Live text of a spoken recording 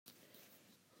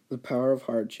The Power of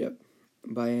Hardship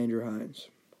by Andrew Hines.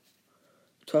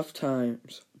 Tough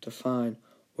times define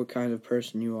what kind of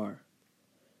person you are.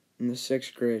 In the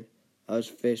 6th grade, I was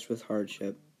faced with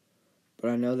hardship, but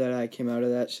I know that I came out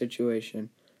of that situation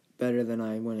better than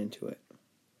I went into it.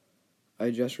 I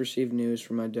had just received news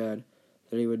from my dad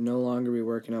that he would no longer be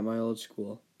working at my old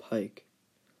school, Pike.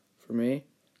 For me,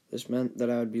 this meant that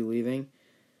I would be leaving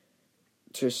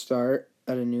to start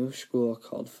at a new school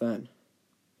called Fenn.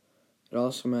 It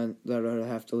also meant that I would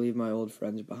have to leave my old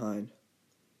friends behind.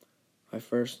 I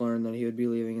first learned that he would be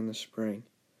leaving in the spring,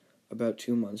 about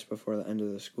 2 months before the end of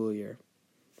the school year.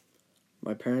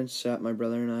 My parents sat my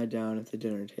brother and I down at the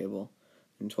dinner table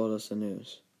and told us the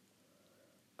news.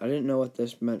 I didn't know what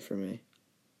this meant for me.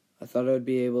 I thought I would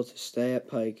be able to stay at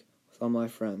Pike with all my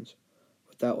friends,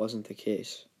 but that wasn't the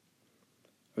case.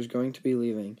 I was going to be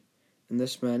leaving, and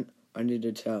this meant I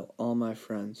needed to tell all my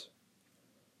friends.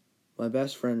 My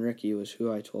best friend Ricky was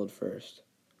who I told first.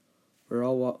 We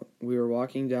were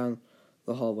walking down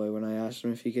the hallway when I asked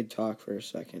him if he could talk for a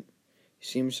second. He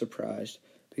seemed surprised,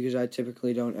 because I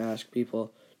typically don't ask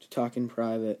people to talk in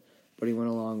private, but he went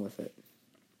along with it.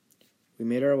 We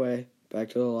made our way back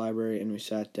to the library and we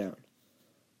sat down.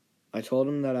 I told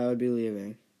him that I would be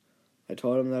leaving. I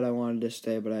told him that I wanted to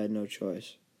stay, but I had no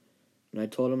choice. And I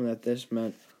told him that this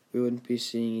meant we wouldn't be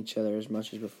seeing each other as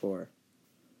much as before.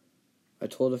 I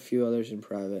told a few others in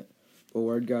private, but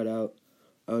word got out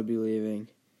I would be leaving,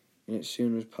 and it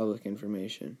soon was public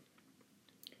information.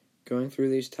 Going through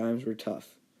these times were tough,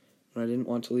 and I didn't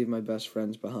want to leave my best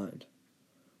friends behind.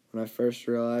 When I first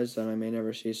realized that I may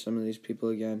never see some of these people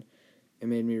again, it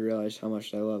made me realize how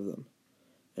much I love them,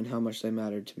 and how much they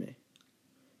mattered to me.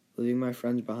 Leaving my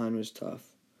friends behind was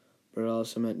tough, but it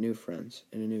also meant new friends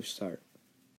and a new start.